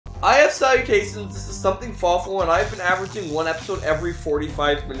I have salutations, this is something Fawful, and I've been averaging one episode every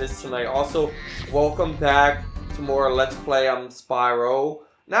 45 minutes tonight. Also, welcome back to more Let's Play on Spyro.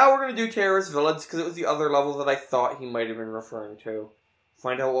 Now we're going to do Terrorist Village, because it was the other level that I thought he might have been referring to.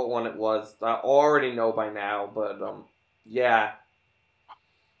 Find out what one it was. I already know by now, but, yeah.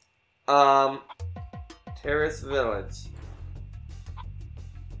 Terrorist Village.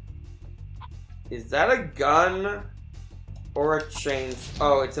 Is that a gun? Or a chain?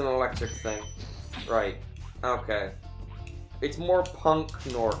 Oh, it's an electric thing. Right. Okay. It's more punk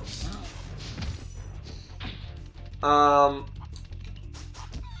Norks.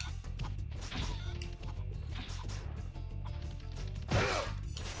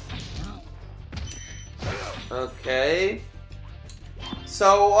 Okay.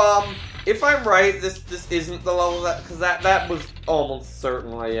 So, if I'm right, this isn't the level because that was almost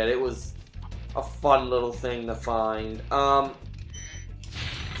certainly it. It was a fun little thing to find.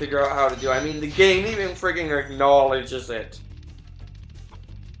 Figure out how to do. I mean, the game even freaking acknowledges it.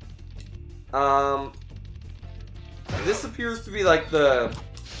 This appears to be like the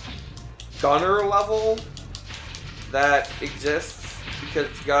gunner level that exists because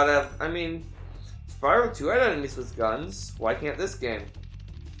you gotta have, I mean, Spyro 2 had enemies with guns. Why can't this game?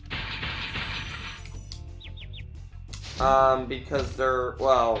 Because they're,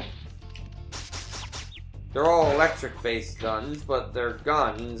 well, they're all electric-based guns, but they're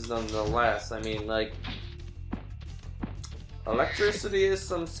guns nonetheless. I mean, like, electricity is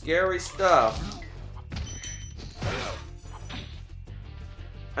some scary stuff.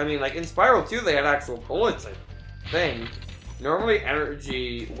 I mean, like, in Spyro 2, they had actual bullets, I think. Normally,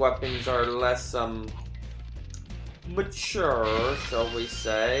 energy weapons are less, mature, shall we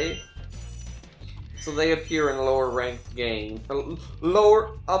say. So they appear in lower-ranked games.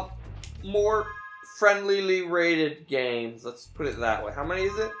 More friendlyly rated games. Let's put it that way. How many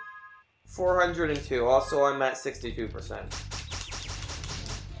is it? 402. Also, I'm at 62%.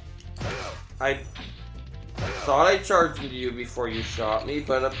 I thought I charged into you before you shot me,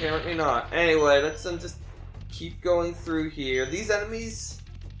 but apparently not. Anyway, let's just keep going through here. These enemies,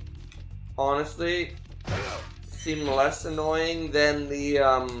 honestly, seem less annoying than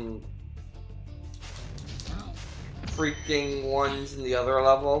the, freaking ones in the other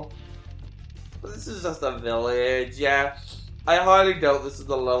level. But this is just a village, yeah. I highly doubt this is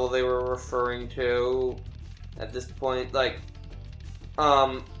the level they were referring to at this point. Like,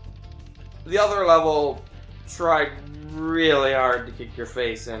 the other level tried really hard to kick your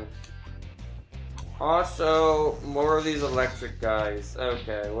face in. Also, more of these electric guys.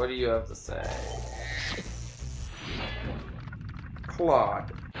 Okay, what do you have to say?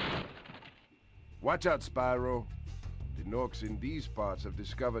 Claude. Watch out, Spyro. The Norks in these parts have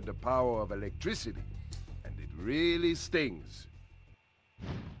discovered the power of electricity, and it really stings.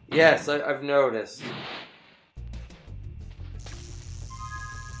 Yes, I've noticed.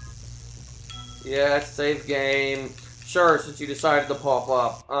 Yeah, save game. Sure, since you decided to pop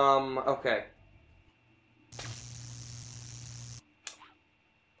up. Okay.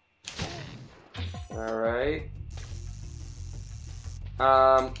 Alright.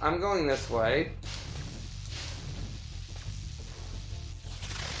 I'm going this way.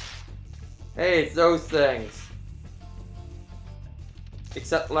 Hey, it's those things.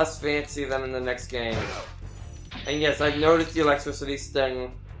 Except less fancy than in the next game. And yes, I've noticed the electricity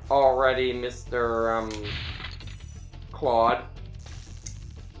sting already, Mr. Claude.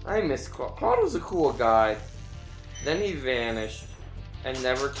 I miss Claude. Claude was a cool guy. Then he vanished and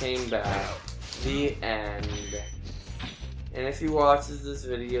never came back. The end. And if he watches this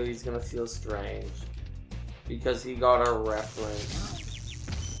video, he's gonna feel strange. Because he got a reference.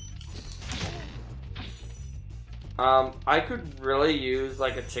 I could really use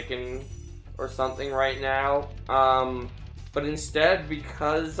like a chicken or something right now. But instead,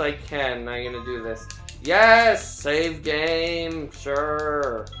 because I can, I'm gonna do this. Yes! Save game!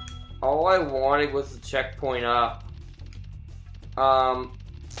 Sure. All I wanted was the checkpoint up. And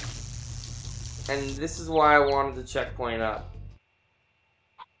this is why I wanted the checkpoint up.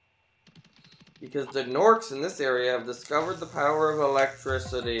 Because the Norks in this area have discovered the power of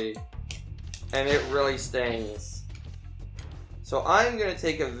electricity. And it really stings. So I'm going to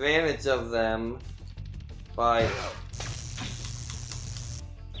take advantage of them by...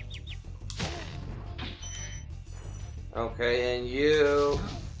 Okay, and you...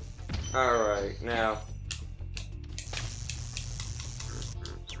 Alright, now...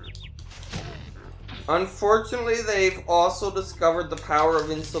 Unfortunately, they've also discovered the power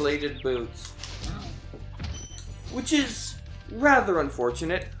of insulated boots. Which is rather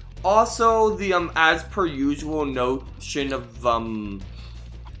unfortunate. Also, the, as per usual notion of,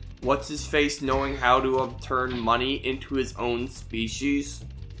 what's his face knowing how to turn money into his own species.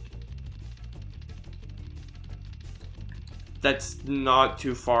 That's not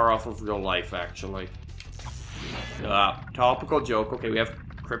too far off of real life, actually. Topical joke. Okay, we have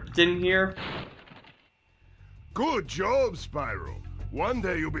Krypton here. Good job, Spyro. One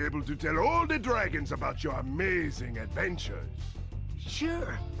day you'll be able to tell all the dragons about your amazing adventures.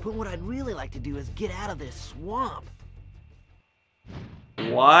 Sure, but what I'd really like to do is get out of this swamp.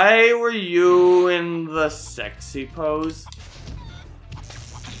 Why were you in the sexy pose?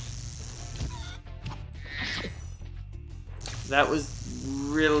 That was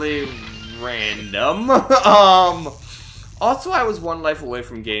really random. Also, I was one life away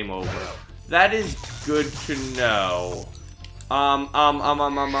from game over. That is good to know. Can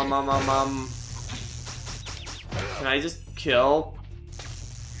I just kill?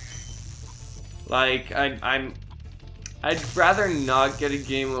 Like, I'd rather not get a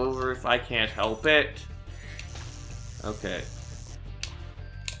game over if I can't help it. Okay.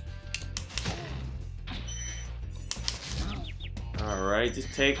 Alright,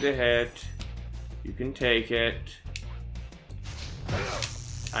 just take the hit. You can take it.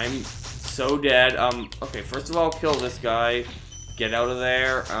 I'm so dead. Okay, first of all, kill this guy. Get out of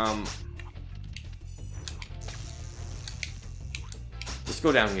there. Just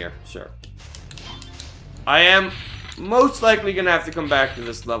go down here, sure. I am most likely gonna have to come back to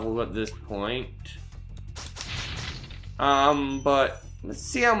this level at this point. But let's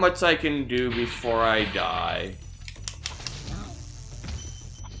see how much I can do before I die.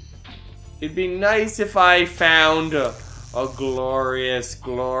 It'd be nice if I found a glorious,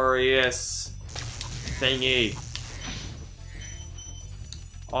 glorious thingy.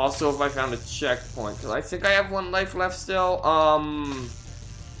 Also, if I found a checkpoint, because I think I have one life left still.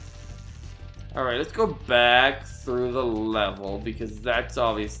 Alright, let's go back through the level, because that's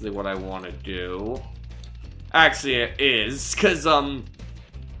obviously what I want to do. Actually, it is, because, there might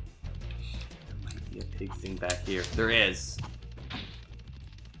be a pig thing back here. There is.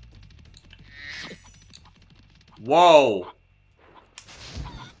 Whoa!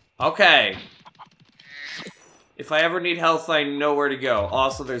 Okay. If I ever need health, I know where to go.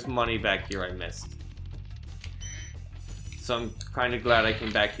 Also, there's money back here I missed. So I'm kind of glad I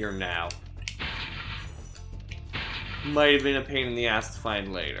came back here now. Might have been a pain in the ass to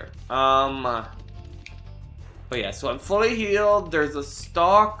find later. But yeah, so I'm fully healed. There's a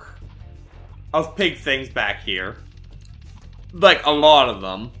stock of pig things back here. Like, a lot of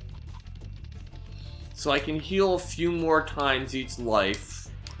them. So I can heal a few more times each life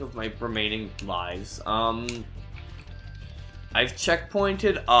of my remaining lives. I've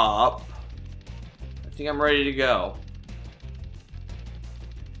checkpointed up. I think I'm ready to go.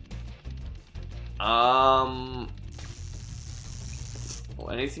 Well,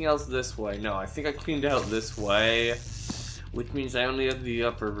 anything else this way? No, I think I cleaned out this way, which means I only have the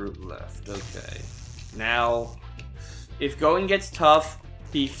upper route left. Okay. Now, if going gets tough,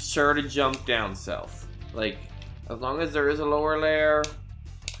 be sure to jump down south. Like, as long as there is a lower layer,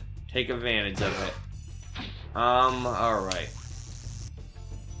 take advantage of it. Alright.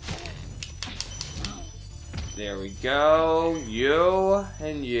 There we go. You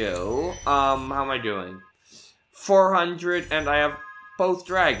and you. How am I doing? 400, and I have both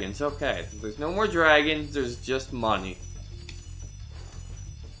dragons. Okay, so there's no more dragons, there's just money.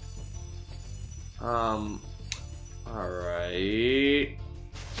 Alright.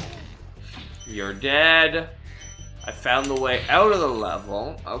 You're dead. I found the way out of the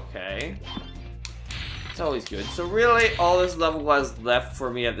level. Okay. It's always good. So really, all this level has left for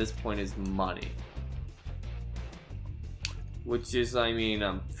me at this point is money. Which is, I mean,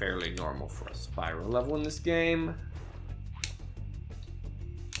 fairly normal for a Spyro level in this game.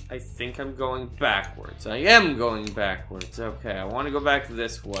 I think I'm going backwards. I am going backwards. Okay, I want to go back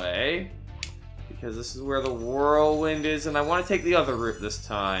this way. Because this is where the whirlwind is, and I want to take the other route this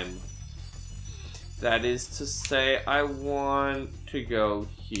time. That is to say, I want to go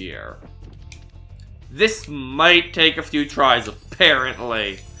here. This might take a few tries,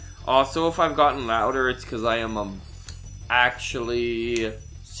 apparently. Also, if I've gotten louder, it's because I am actually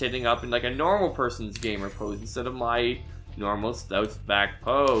sitting up in like a normal person's gamer pose instead of my normal slouched back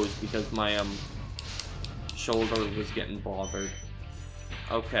pose because my shoulder was getting bothered.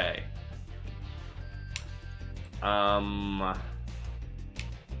 Okay.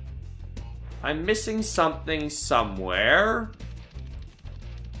 I'm missing something somewhere.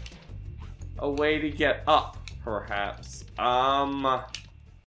 A way to get up, perhaps.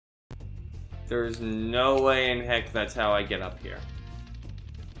 There's no way in heck that's how I get up here.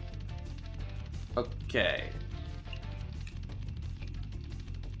 Okay.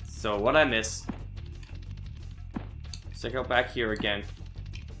 So what I miss? Let's check out back here again.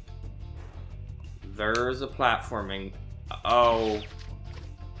 There's a platforming. Oh.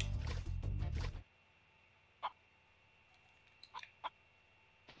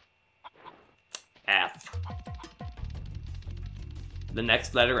 F. The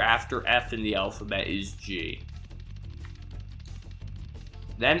next letter after F in the alphabet is G.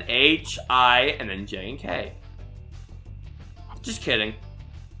 Then H, I, and then J and K. Just kidding.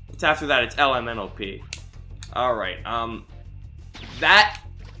 It's after that, it's L, M, N, O, P. Alright, that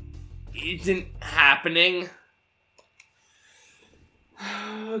isn't happening.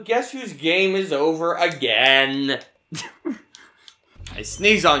 Guess whose game is over again? I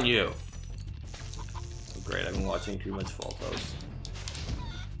sneeze on you. Oh, great, I've been watching too much Fawful.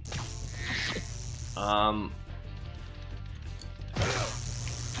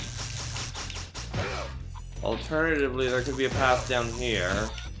 Alternatively, there could be a path down here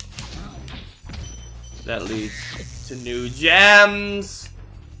that leads to new gems.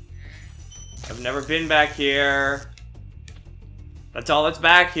 I've never been back here. That's all that's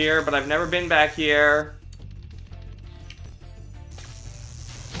back here, but I've never been back here.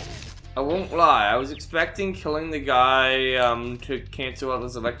 I won't lie, I was expecting killing the guy to cancel out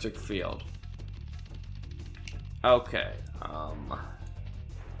his electric field. Okay,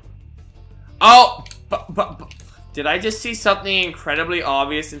 oh! But did I just see something incredibly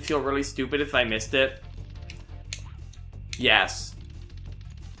obvious and feel really stupid if I missed it? Yes.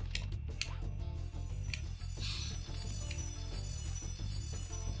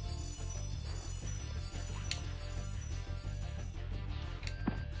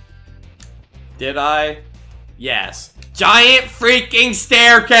 Did I? Yes. Giant freaking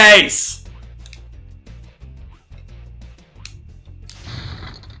staircase!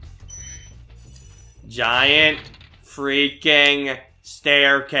 Giant freaking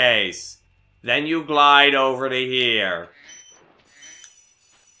staircase. Then you glide over to here.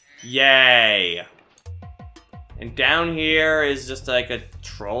 Yay. And down here is just like a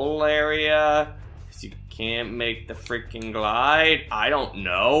troll area. Because you can't make the freaking glide. I don't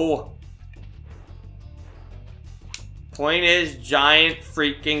know. Point is, giant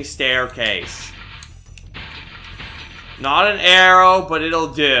freaking staircase. Not an arrow, but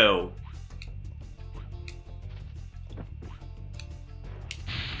it'll do.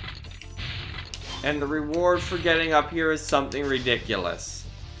 And the reward for getting up here is something ridiculous.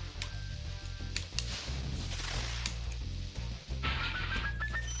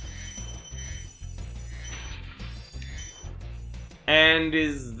 And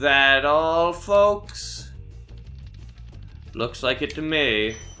is that all, folks? Looks like it to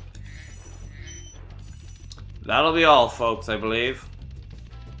me. That'll be all, folks, I believe.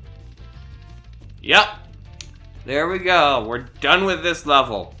 Yep. There we go. We're done with this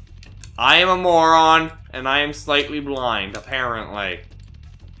level. I am a moron, and I am slightly blind, apparently.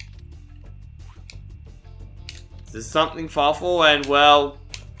 Is this something Fawful? And, well,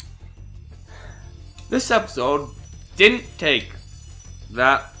 this episode didn't take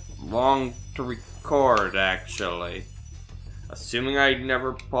that long to record, actually. Assuming I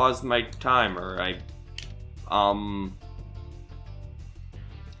never paused my timer, I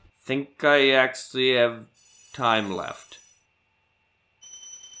think I actually have time left.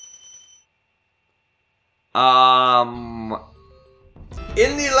 In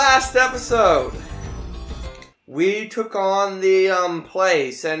the last episode, we took on the,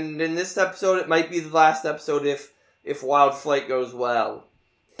 place, and in this episode, it might be the last episode if Wild Flight goes well.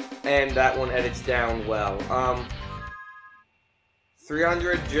 And that one edits down well.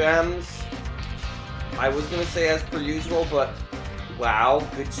 300 gems. I was gonna say as per usual, but wow,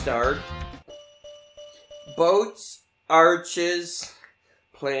 good start. Boats, arches,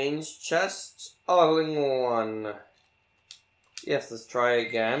 planes, chests, all in one. Yes, let's try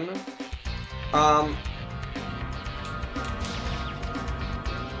again.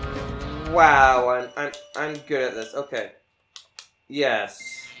 Wow, I'm good at this. Okay. Yes.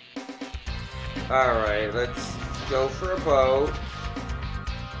 Alright, let's go for a boat.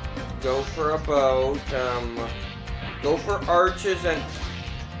 Go for a boat. Go for arches and...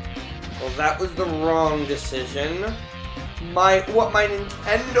 Well, that was the wrong decision. What my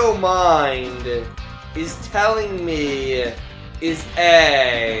Nintendo mind is telling me is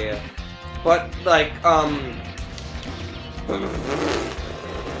A. But, like,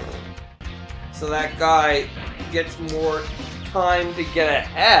 so that guy gets more time to get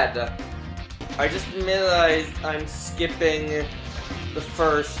ahead. I just realized I'm skipping the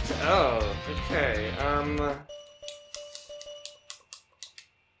first... Oh, okay, I'm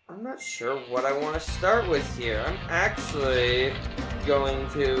I'm not sure what I want to start with here. I'm actually going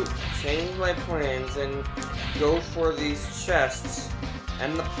to change my plans and go for these chests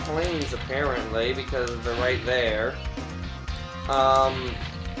and the planes, apparently, because they're right there. That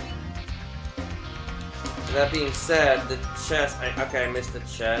being said, the chest... okay, I missed the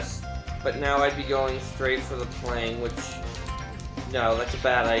chest. But now I'd be going straight for the plane, which... no, that's a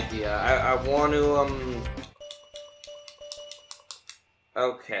bad idea. I want to,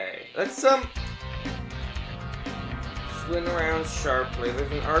 okay. Let's, swing around sharply.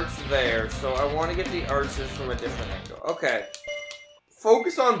 There's an arch there, so I want to get the arches from a different angle. Okay.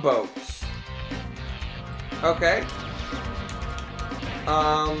 Focus on boats. Okay.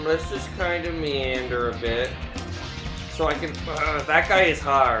 Let's just kind of meander a bit. So I can... that guy is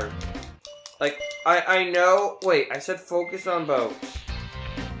hard. Like, I know... wait, I said focus on boats.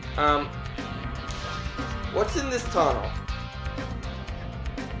 What's in this tunnel?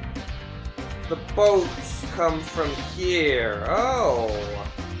 The boats come from here. Oh.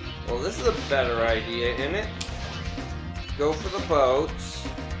 Well, this is a better idea, isn't it? Go for the boats.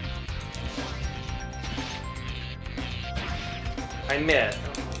 I missed.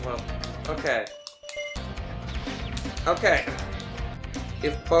 Well, okay. Okay.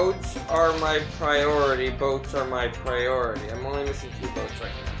 If boats are my priority, boats are my priority. I'm only missing 2 boats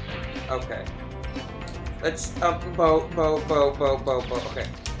right now. Okay. Let's, boat. Okay.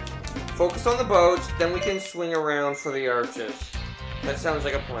 Focus on the boats, then we can swing around for the arches. That sounds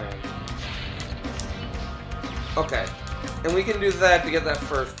like a plan. Okay. And we can do that to get that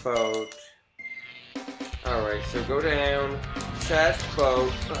first boat. Alright, so go down. Chest,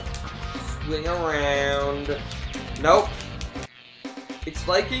 boat. Swing around. Nope. It's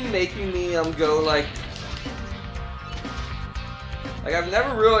making me go like I've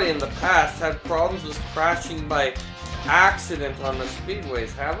never really in the past had problems with crashing by accident on the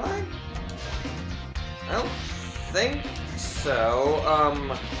speedways, have I? I don't think so.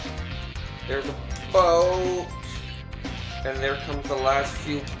 There's a boat, and there comes the last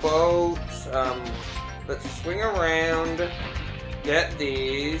few boats. Let's swing around, get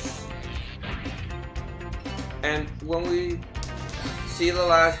these, and when we see the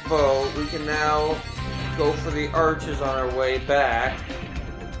last boat, we can now go for the arches on our way back.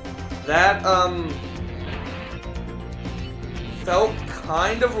 That, felt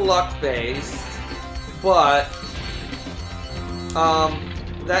kind of luck-based, but,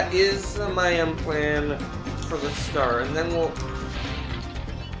 that is my plan for the start, and then we'll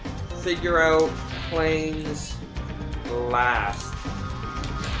figure out planes last.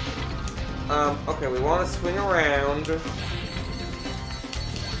 Okay, we want to swing around.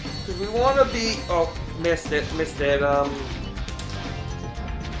 Because we want to be... oh, missed it.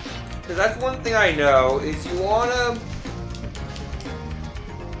 Because that's one thing I know, is you want to...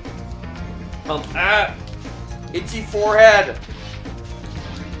 itchy forehead!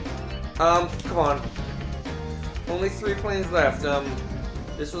 Come on. Only 3 planes left.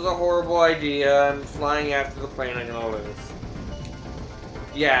 This was a horrible idea. I'm flying after the plane I'm gonna lose.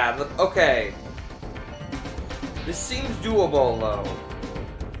 Yeah, okay. This seems doable, though.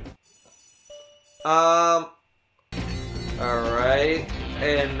 Alright.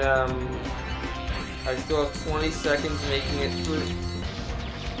 And, I still have 20 seconds making it through.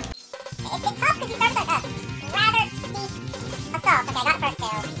 It's tough because you started like a rather steep assault. Okay, I got first 2.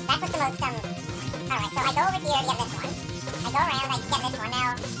 That's what's the most, alright, so I go over here to get this one. I go around, I get this one.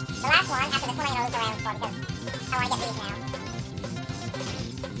 Now, the last one, after this one, I'm gonna loop around for because I wanna get these now.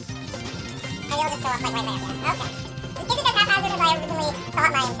 I know this go up like right there, yeah. Okay. This isn't as haphazard as I originally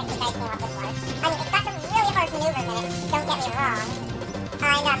thought my technique I came up with was. I mean, it's got some really harsh maneuvers in it, don't get me wrong.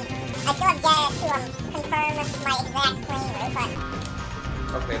 And, I still have yet to, confirm my exact plane route, but...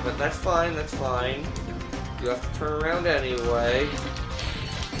 okay, but that's fine, that's fine. You have to turn around anyway.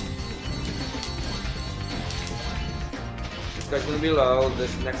 This guy's gonna be low.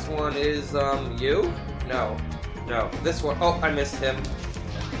 This next one is, you? No. No. This one. Oh, I missed him.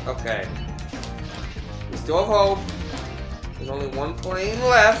 Okay. We still have hope. There's only 1 plane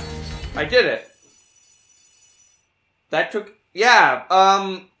left. I did it. That took... yeah,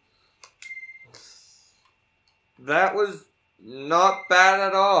 that was not bad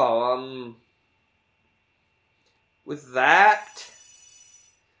at all. With that,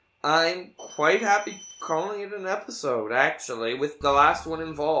 I'm quite happy calling it an episode, actually, with the last one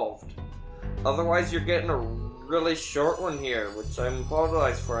involved. Otherwise, you're getting a really short one here, which I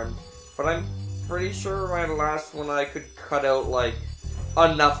apologize for. But I'm pretty sure my last one I could cut out, like,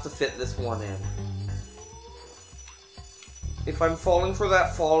 enough to fit this one in. If I'm falling for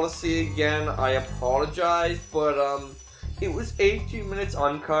that fallacy again, I apologize, but, it was 18 minutes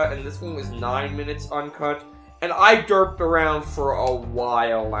uncut, and this one was 9 minutes uncut. And I derped around for a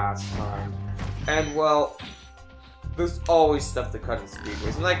while last time. And, well, there's always stuff to cut in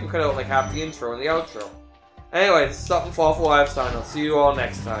speedways, and I can cut out like half the intro and the outro. Anyway, this is something Fawful. I have signed. I'll see you all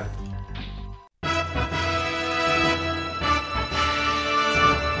next time.